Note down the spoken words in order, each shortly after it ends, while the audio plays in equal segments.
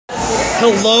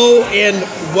Hello and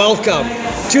welcome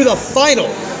to the final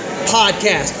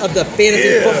podcast of the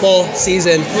fantasy football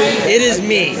season. It is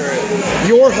me,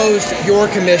 your host, your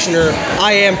commissioner.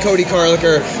 I am Cody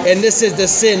Carlicker, and this is the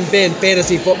Sin Bin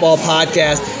Fantasy Football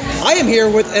Podcast. I am here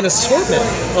with an assortment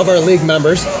of our league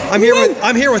members. I'm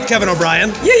here with Kevin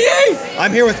O'Brien. Yay!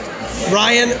 I'm here with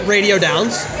Ryan Radio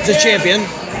Downs, the champion.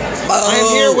 I am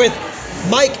here with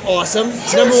Mike Awesome,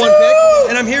 number one pick,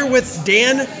 and I'm here with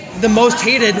Dan, the most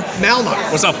hated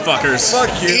Malnar. What's up, fuckers?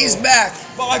 Fuck you. He's back.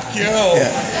 Fuck you.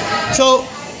 Yeah. So,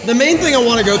 the main thing I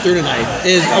want to go through tonight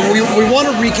is we want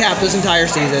to recap this entire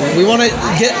season. We want to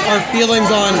get our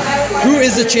feelings on who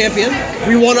is the champion.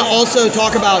 We want to also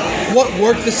talk about what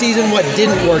worked this season, what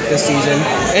didn't work this season.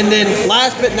 And then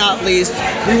last but not least,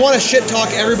 we want to shit talk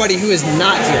everybody who is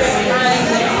not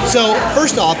here. So,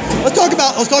 first off, let's talk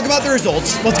about the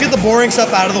results. Let's get the boring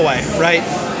stuff out of the way, right?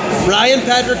 Ryan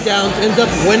Patrick Downs ends up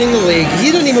winning the league.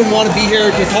 He doesn't even want to be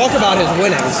here to talk about his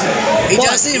winnings. He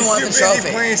doesn't even want the trophy.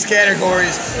 Points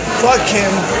categories. Fuck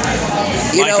him.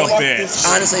 You know Like a what? bitch.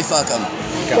 Honestly, fuck him.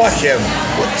 Fuck him.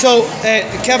 So,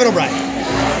 Kevin O'Brien,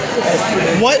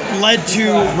 what led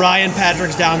to Ryan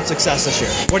Patrick Downs' success this year?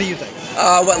 What do you think?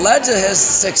 What led to his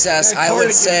success, I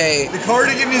would say, The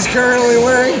cardigan he's currently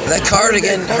wearing. the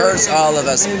cardigan hurts all of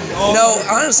us. No,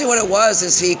 honestly, what it was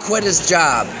is he quit his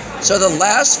job. So the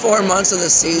last 4 months of the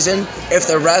season, if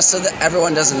the rest of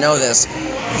everyone doesn't know this,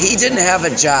 he didn't have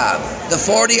a job. The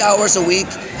 40 hours a week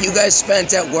you guys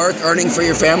spent at work earning for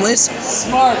your families,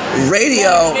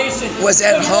 Radio was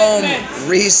at home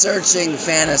researching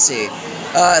fantasy.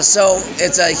 So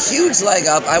it's a huge leg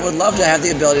up. I would love to have the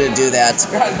ability to do that.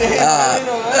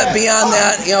 Beyond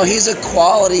that, he's a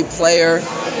quality player.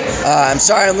 I'm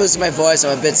sorry I'm losing my voice.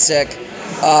 I'm a bit sick.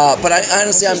 But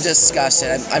I'm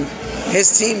disgusted.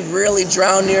 His team really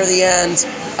drowned near the end.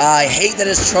 I hate that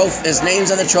his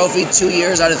name's on the trophy 2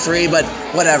 years out of 3, but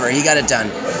whatever. He got it done.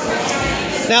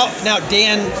 Now,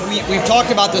 Dan, we've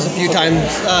talked about this a few times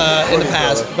in the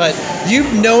past, but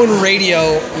you've known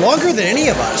Radio longer than any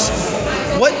of us.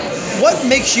 What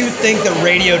makes you think that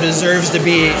Radio deserves to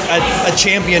be a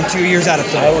champion 2 years out of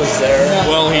 3? I was there.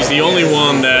 Well, he's the only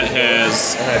one that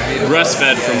has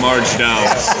breastfed from Marge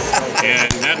Downs, and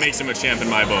that makes him a champ in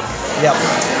my book. Yep.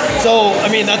 So,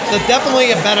 that's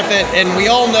definitely a benefit, and we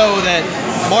all know that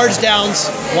Marge Downs,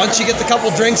 once she gets a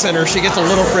couple drinks in her, she gets a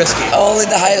little frisky. Only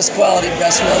the highest quality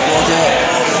breast milk will do it.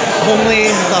 Only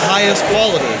the highest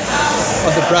quality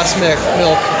of the breast milk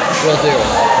will do.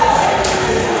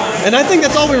 And I think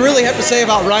that's all we really have to say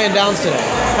about Ryan Downs today.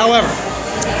 However,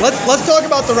 let's talk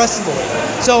about the rest of the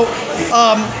league. So,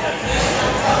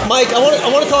 Mike, I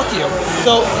want to talk to you.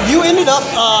 So you ended up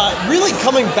really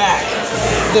coming back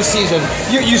this season.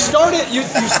 You started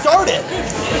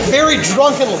very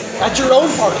drunkenly at your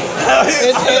own party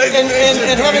and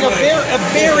having a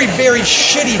very very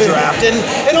shitty draft.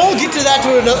 And I'll get to that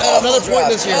to another point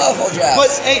this year. Awful draft.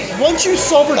 But hey, once you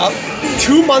sobered up,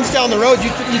 2 months down the road, you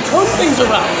turned things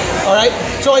around. All right.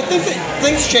 So I think that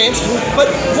things changed. But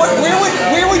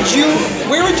where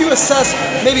would you assess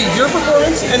maybe your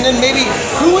performance, and then maybe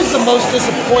who was the most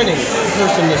disappointing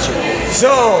person this year?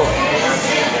 So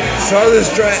this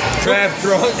draft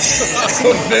drunk.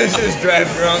 So finish this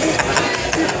draft drunk.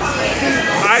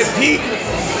 I peaked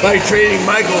by trading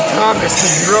Michael Thomas to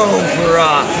Jerome for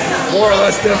more or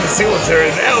less Devin Singletary.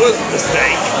 That was a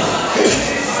mistake.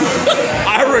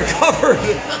 I recovered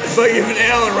by giving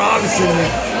Allen Robinson to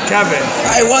Kevin.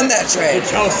 I won that trade.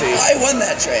 For Kelsey. I won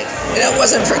that trade. And it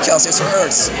wasn't for Kelsey, it was for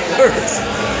Ertz.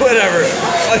 Whatever.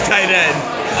 A tight end.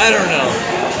 I don't know.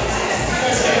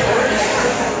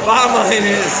 Bottom line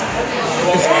is.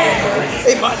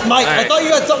 Hey, Mike, All right. I thought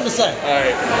you had something to say.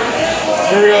 Alright.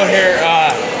 For real here.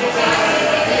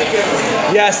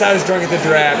 Yes, I was drunk at the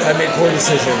draft. I made poor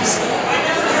decisions.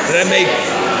 Did I make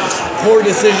poor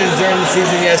decisions during the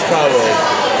season? Yes, probably.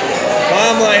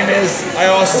 Bottom line is, I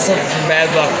also suffered from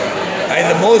bad luck. I had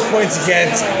the most points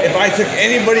against. If I took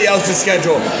anybody else's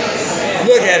schedule,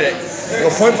 look at it. Go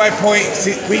point by point,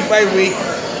 week by week,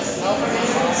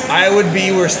 I would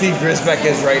be where Steve Grisbeck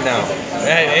is right now. I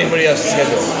had anybody else's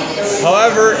schedule.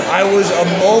 However, I was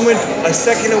a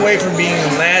second away from being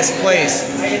in last place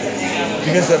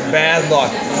because of bad luck.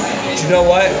 But you know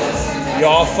what?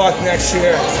 Y'all fuck next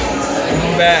year.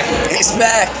 I'm back. He's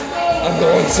back. I'm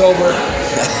going sober.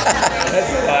 That's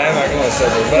a lie. I'm not going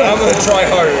sober, but I'm going to try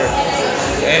harder.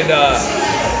 And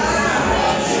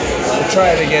we'll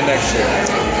try it again next year.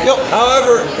 Yo,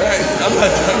 However, I'm not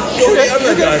done. you're good. I'm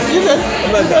not done. You're good. I'm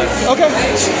not done. Okay.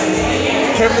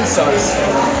 Kevin sucks.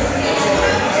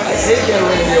 I can't get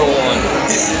rid of the old one.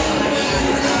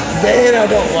 Dan, I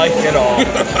don't like at all.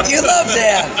 You love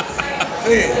Dan.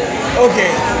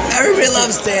 Okay. Everybody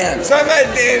loves Dan. So I met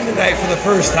Dan tonight for the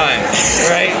first time,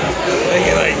 right?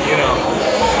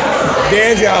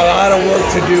 Dan's got a lot of work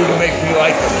to do to make me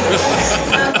like him.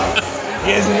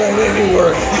 He hasn't done any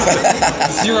work.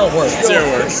 Zero work. Zero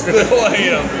work. Still hate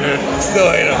him.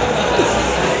 Still hate him.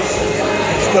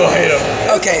 Still hate him.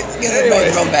 Okay, get the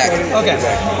microphone back. Okay,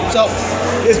 so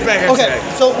It's back on okay,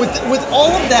 track. so with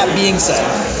all of that being said,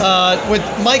 with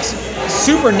Mike's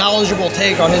super knowledgeable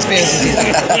take on his fantasy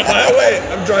season, By the way,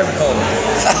 I'm driving home.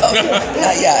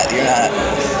 Not yet. You're not.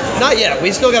 not yet.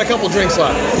 We still got a couple drinks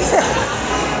left.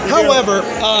 However,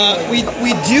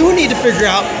 we do need to figure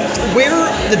out where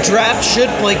the draft should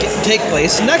take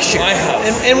place next year, My house.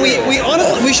 and we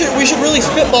honestly we should really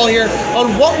spitball here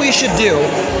on what we should do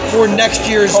for next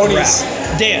year's Ponies.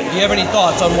 draft. Dan, do you have any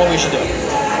thoughts on what we should do?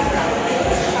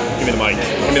 Give me the mic.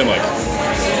 Give me the mic.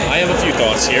 I have a few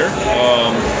thoughts here.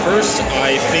 First,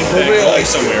 I think that Nobody going likes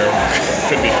somewhere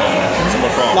could be fun.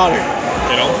 Somewhere far. Louder.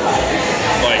 You know?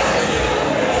 Like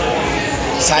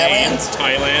Thailand?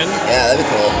 Thailand. Yeah, that'd be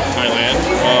cool. Thailand.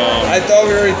 I thought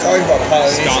we were already talking about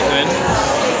Polynesia. Scotland.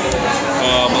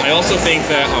 I also think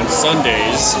that on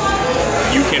Sundays,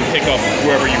 you can pick up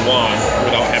whoever you want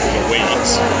without having to wait.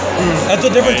 That's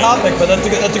a different Right. topic, but that's a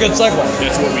good segue.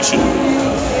 That's what we should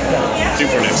do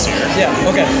for next year. Yeah.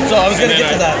 Okay. So I was going to And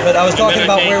get then to that, but I was and talking then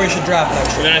I about think- where we should draft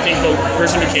next And year. then I think the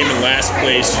person who came in last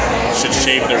place should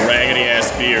shave their raggedy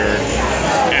ass beard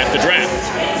at the draft.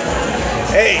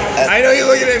 Hey, I know you're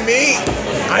looking at me.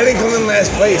 I didn't come in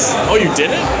last place. Oh, you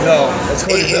didn't? No, that's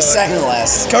Cody He's Billick. second to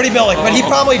last. Cody Billick, but he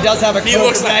probably does have a He coat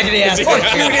looks like- raggedy ass. Fuck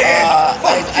you, beard. Dan.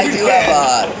 I do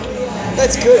have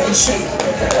That's good. You should.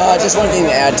 just one thing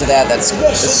to add to that. This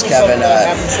is Kevin.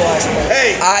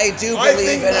 Hey, I do I believe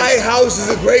think in my it. house is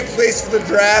a great place for the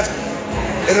draft.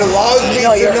 It allows me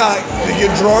No, to you're- not to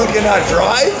get drunk and not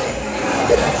drive.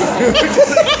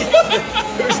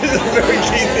 Which is a very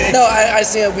key thing. No, I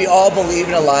see it. We all believe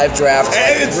in a live draft.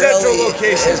 And it's central really,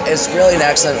 location. it's really an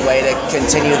excellent way to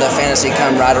continue the fantasy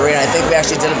camaraderie, and I think we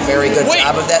actually did a very good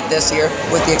job of that this year,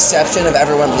 with the exception of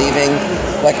everyone leaving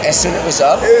like as soon as it was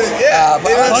up.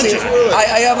 But honestly,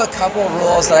 I have a couple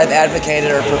rules that I've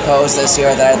advocated or proposed this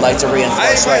year that I'd like to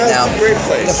reinforce my right house now. is a great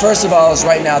place. The first of all is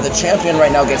right now the champion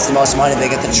right now gets the most money. They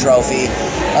get the trophy.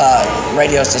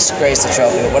 Radio's disgraced the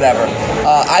trophy, but whatever.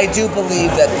 I do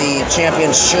believe that the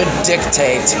champion should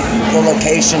dictate the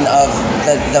location of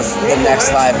the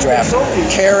next live draft.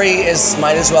 Cary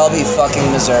might as well be fucking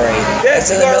Missouri. That's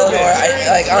It's in the middle of garbage.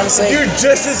 nowhere. Like honestly, You're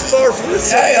just as far from the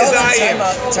city Hey, as hold on, I am. time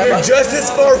out. You're just as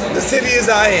far from the city as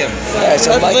I am. yeah,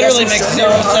 so That Mike literally has makes some-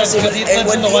 zero sense honestly, because he it lives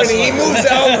would- in the When West. he moves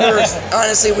to Elmhurst,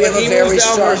 honestly, we have when a he very moves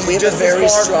to strong. Elmhurst, We he's have a just as very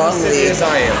far from strong the city league. as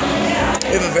I am.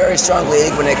 We have a very strong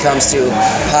league when it comes to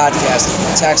podcasting,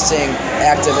 texting,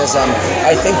 activism.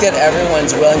 I think that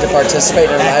everyone's willing to participate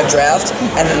in a live draft,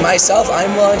 and then myself,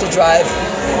 I'm willing to drive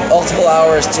multiple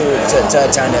hours to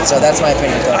attend it. So that's my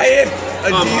opinion. Coach. I have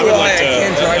a DUI. I would like to.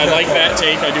 can't drive I that like far. that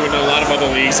take. I do it in a lot of other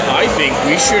leagues. I think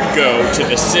we should go to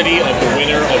the city of the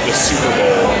winner of the Super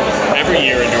Bowl every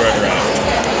year and do our draft.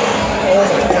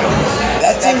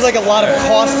 That seems like a lot of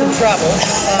cost and travel,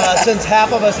 since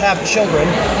half of us have children.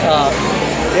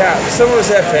 Yeah, some of us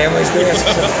have families. They have to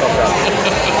shut the fuck up.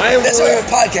 I am That's why we willing. have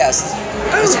a podcast.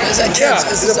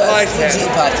 This is a podcast.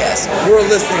 PG podcast. We're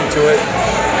listening to it.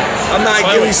 I'm not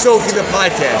By the giving way- Sophie the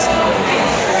podcast.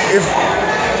 If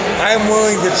I am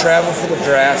willing to travel for the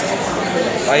draft,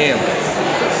 I am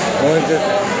willing to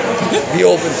be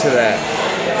open to that.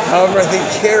 However, I think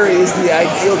Cary is the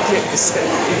ideal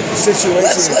situation.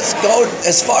 Let's go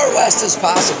as far west as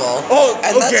possible. Oh,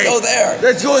 and okay. let's go there.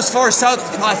 Let's go as far south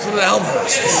as possible to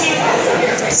Elmhurst.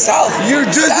 South. You're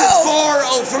just as South. far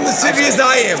out from the city as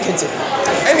I am. Continue.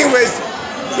 Anyways,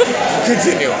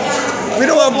 continue. We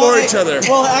don't want to bore each other.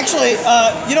 Well, actually,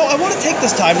 I want to take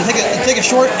this time to take a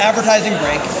short advertising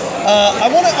break.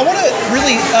 I want to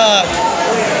really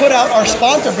put out our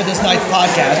sponsor for this night's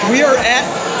podcast. We are at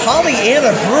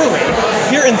Pollyanna Brewery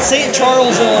here in St.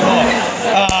 Charles, Illinois.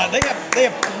 They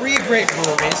have 3 great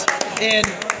breweries in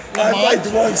I've Lamont, liked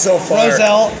one so far.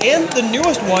 Roselle, and the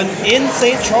newest one in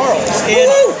St. Charles. And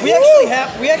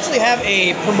we actually have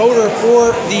a promoter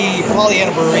for the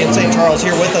Pollyanna Brewery in St. Charles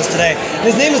here with us today.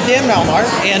 His name is Dan Malmar,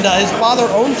 and his father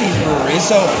owns these breweries.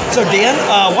 So Dan,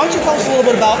 why don't you tell us a little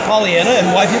bit about Pollyanna and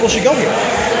why people should go here?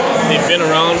 They've been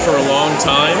around for a long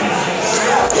time.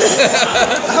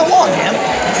 How long, Dan?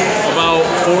 About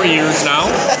 4 years now.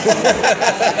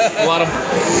 A lot of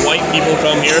white people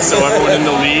come here, so everyone in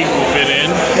the league will fit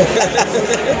in.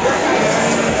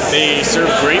 They serve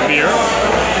great beer.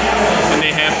 and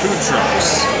they have food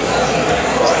trucks.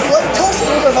 Tell us a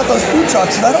little bit about those food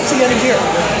trucks, and I don't see any here.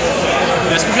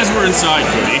 That's because we're inside,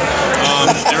 Cody.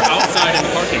 They're outside in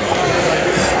the parking lot.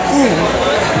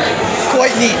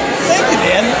 Quite neat. Thank you,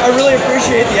 man. I really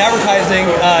appreciate the advertising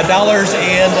dollars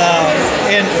and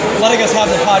letting us have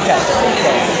the podcast.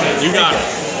 You got it.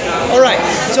 All right.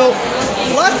 So,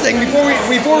 last thing before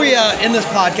we end this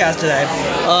podcast today,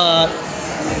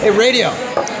 hey, radio.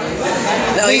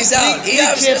 No, he's out. He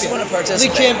obviously doesn't want to participate.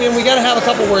 League champion. We got to have a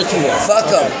couple words from you. Fuck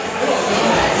him.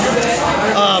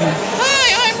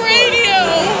 Hi, I'm Radio.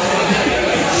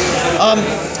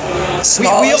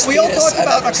 We all talked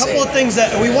about a couple of things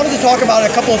that we wanted to talk about.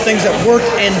 A couple of things that worked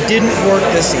and didn't work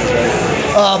this season.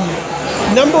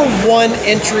 Number one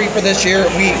entry for this year,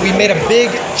 we made a big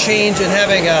change in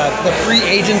having the free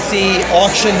agency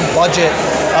auction budget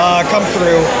come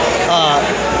through.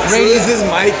 So this is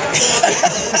Mike.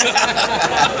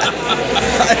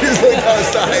 I just looked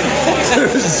outside. There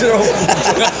was zero.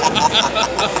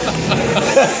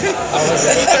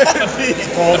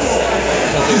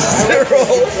 Zero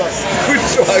food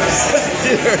trucks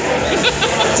here.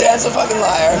 Dan's a fucking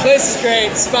liar. This is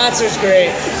great. Sponsor's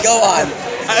great. Go on.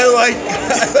 I like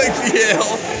the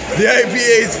ale. The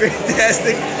IPA is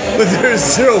fantastic, but there's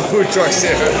zero food trucks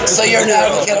here. So you're not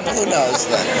going to get a Blue Nose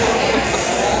then.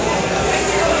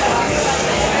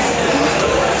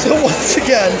 So once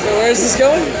again, So where's this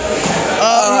going?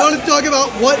 we wanted to talk about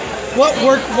what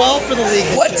worked well for the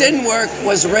league. What didn't work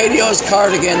was Radio's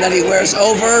cardigan that he wears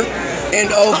over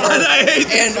and over God, I hate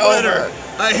this and sweater. over.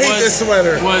 I hate this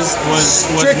sweater. Was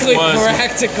Strictly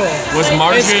practical. Was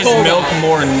Marge's It's cold. milk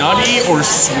more nutty or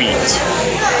sweet?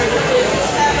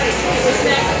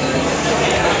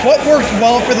 What worked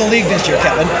well for the league this year,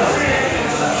 Kevin?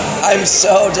 I'm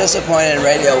so disappointed in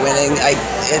Radio winning.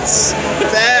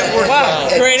 That worked Wow,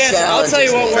 well. great answer. I'll tell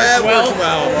you what That worked worked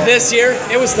well well. this year.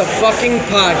 It was the fucking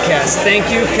podcast.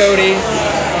 Thank you, Cody.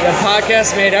 The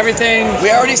podcast made everything. We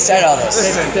already said all this.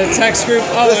 The text group.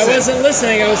 Oh, I wasn't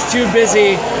listening. I was too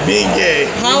busy Being gay.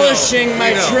 polishing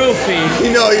my trophy.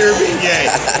 You know you're being gay.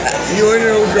 You and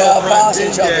your girlfriend polishing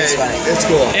being trophy's gay. fine. It's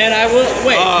cool. And I will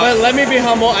wait, but let me be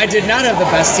humble. I did not have the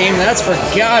best team. That's for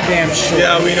goddamn sure.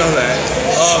 Yeah, we know that.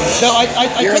 No, I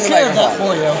You're took in the care of that microphone.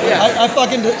 for you. Yeah. I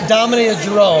fucking dominated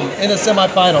Jerome in the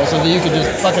semifinals so that you could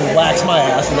just fucking wax my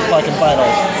ass in the fucking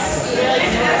finals.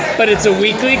 But it's a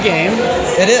weekly game.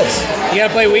 It is. You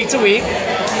gotta play week to week,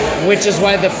 which is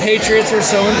why the Patriots were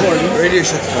so important. Radio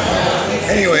shit's fun.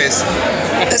 Anyways,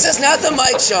 This is not the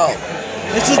Mike Show.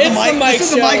 This is It's the the mic. Mike This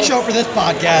is the mic show. show for this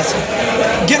podcast.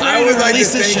 Get I ready would to like to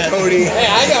release this thank shit. Cody. Hey,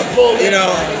 I got bullied. You know,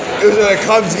 it was at a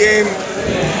Cubs game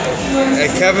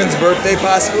at Kevin's birthday,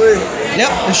 possibly.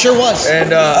 Yep, it sure was.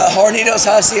 And Hornitos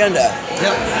Hacienda.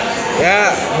 Yep.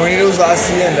 yeah, Juanito's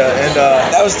Hacienda. And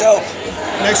That was dope.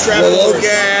 Next Laloka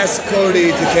asked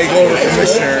Cody to take over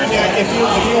commissioner,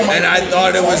 and I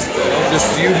thought it was just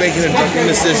you making a drunken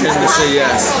decision to say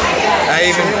yes. I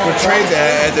even portrayed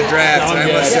that at the draft, and I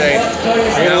must say,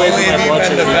 not only have you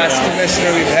been the best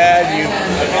commissioner we've had, you've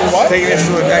taken us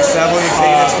to the next level, you've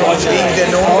taken us from a league that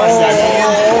no one wants to be in,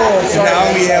 and now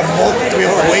we have a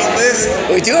wait list.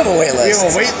 We do have a wait We list. have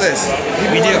a wait list.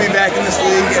 People want to be back in this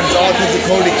league, and it's all because of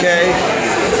Cody K.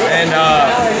 And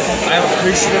I'm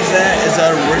appreciative of that as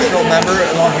an original member,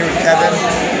 along here with Kevin,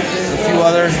 a few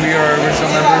others. We are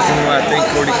original members, and we want to thank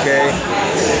Cody K.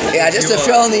 Yeah, just to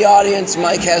fill in the audience,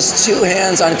 Mike has two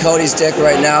hands on Cody's dick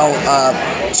right now.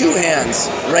 Two hands,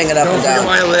 ringing up Don't and forget down.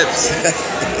 my lips.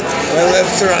 My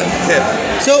lips are on the tip.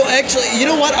 So actually, you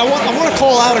know what? I want to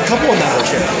call out a couple of members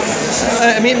here.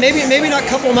 I mean, maybe not a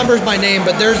couple of members by name,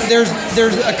 but there's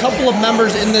a couple of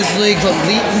members in this league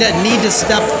that need to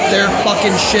step their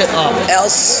fucking shit up,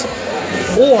 Else,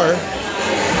 or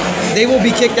they will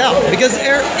be kicked out because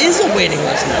there is a waiting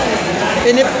list now.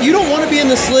 And if you don't want to be in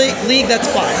this league, that's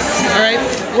fine. All right,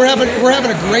 we're having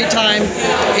a great time,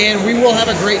 and we will have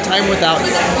a great time without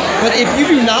you. But if you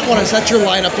do not want to set your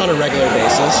lineups on a regular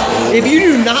basis, if you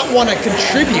do not want to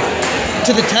contribute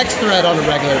to the text thread on a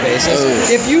regular basis,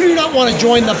 if you do not want to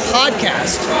join the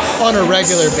podcast on a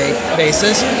regular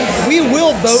basis, we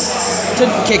will vote to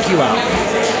kick you out.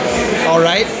 All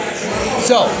right.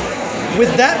 So,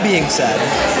 with that being said,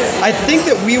 I think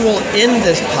that we will end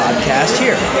this podcast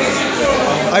here.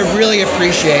 I really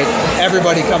appreciate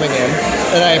everybody coming in,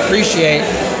 and I appreciate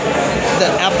the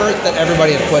effort that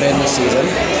everybody has put in this season.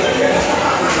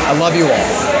 I love you all.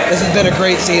 This has been a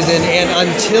great season, and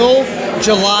until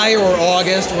July or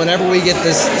August, whenever we get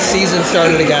this season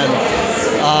started again,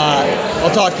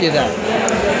 I'll talk to you then.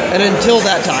 And until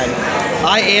that time,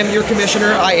 I am your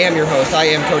commissioner. I am your host. I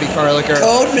am Cody Carlicker.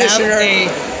 Code-missioner. Have a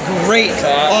great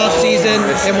off season,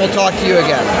 and we'll talk to you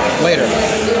again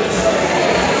later.